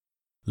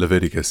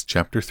Leviticus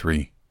chapter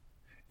 3.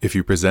 If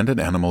you present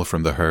an animal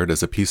from the herd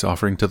as a peace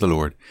offering to the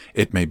Lord,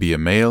 it may be a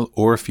male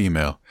or a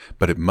female,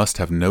 but it must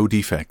have no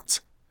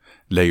defects.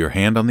 Lay your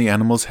hand on the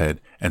animal's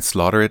head and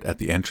slaughter it at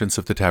the entrance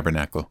of the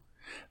tabernacle.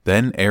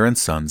 Then Aaron's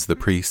sons, the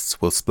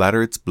priests, will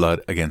splatter its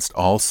blood against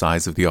all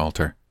sides of the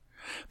altar.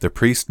 The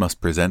priest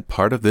must present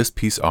part of this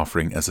peace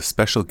offering as a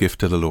special gift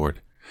to the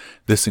Lord.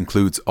 This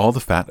includes all the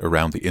fat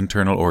around the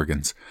internal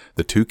organs,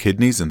 the 2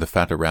 kidneys and the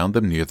fat around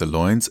them near the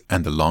loins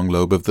and the long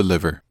lobe of the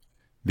liver.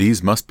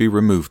 These must be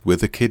removed with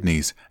the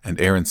kidneys, and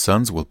Aaron's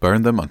sons will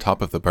burn them on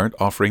top of the burnt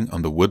offering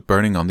on the wood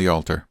burning on the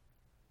altar.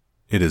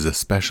 It is a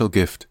special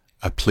gift,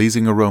 a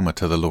pleasing aroma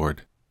to the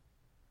Lord.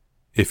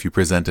 If you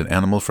present an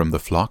animal from the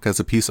flock as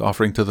a peace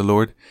offering to the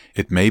Lord,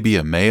 it may be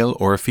a male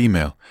or a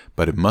female,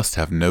 but it must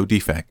have no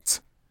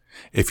defects.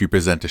 If you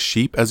present a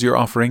sheep as your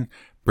offering,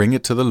 bring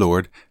it to the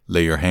Lord,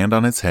 lay your hand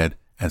on its head,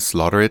 and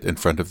slaughter it in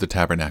front of the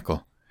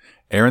tabernacle.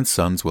 Aaron's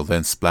sons will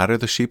then splatter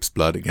the sheep's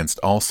blood against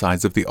all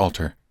sides of the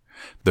altar.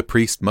 The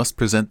priest must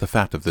present the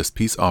fat of this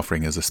peace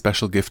offering as a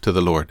special gift to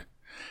the Lord.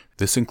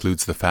 This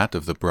includes the fat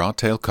of the broad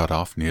tail cut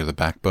off near the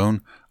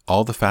backbone,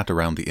 all the fat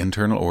around the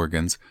internal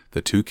organs,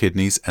 the 2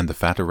 kidneys and the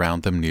fat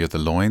around them near the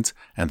loins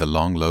and the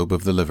long lobe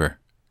of the liver.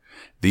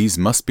 These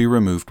must be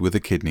removed with the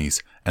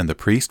kidneys, and the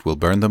priest will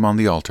burn them on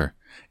the altar.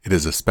 It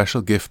is a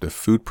special gift of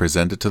food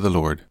presented to the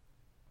Lord.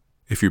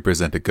 If you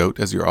present a goat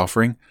as your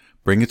offering,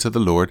 bring it to the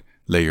Lord,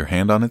 lay your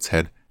hand on its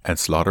head, and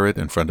slaughter it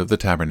in front of the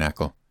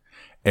tabernacle.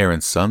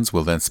 Aaron's sons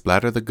will then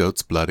splatter the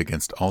goat's blood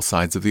against all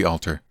sides of the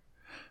altar.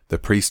 The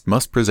priest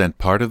must present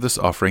part of this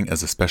offering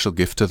as a special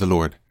gift to the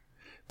Lord.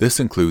 This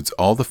includes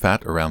all the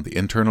fat around the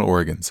internal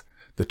organs,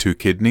 the 2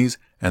 kidneys,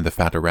 and the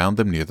fat around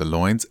them near the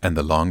loins and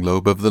the long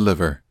lobe of the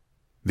liver.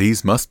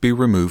 These must be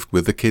removed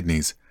with the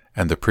kidneys,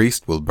 and the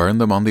priest will burn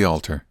them on the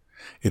altar.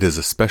 It is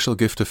a special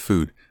gift of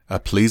food, a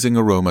pleasing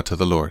aroma to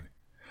the Lord.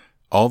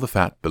 All the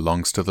fat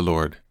belongs to the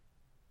Lord.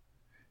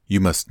 You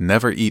must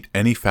never eat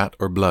any fat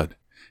or blood.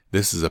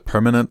 This is a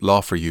permanent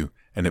law for you,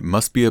 and it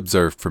must be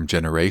observed from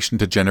generation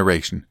to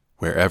generation,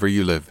 wherever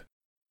you live.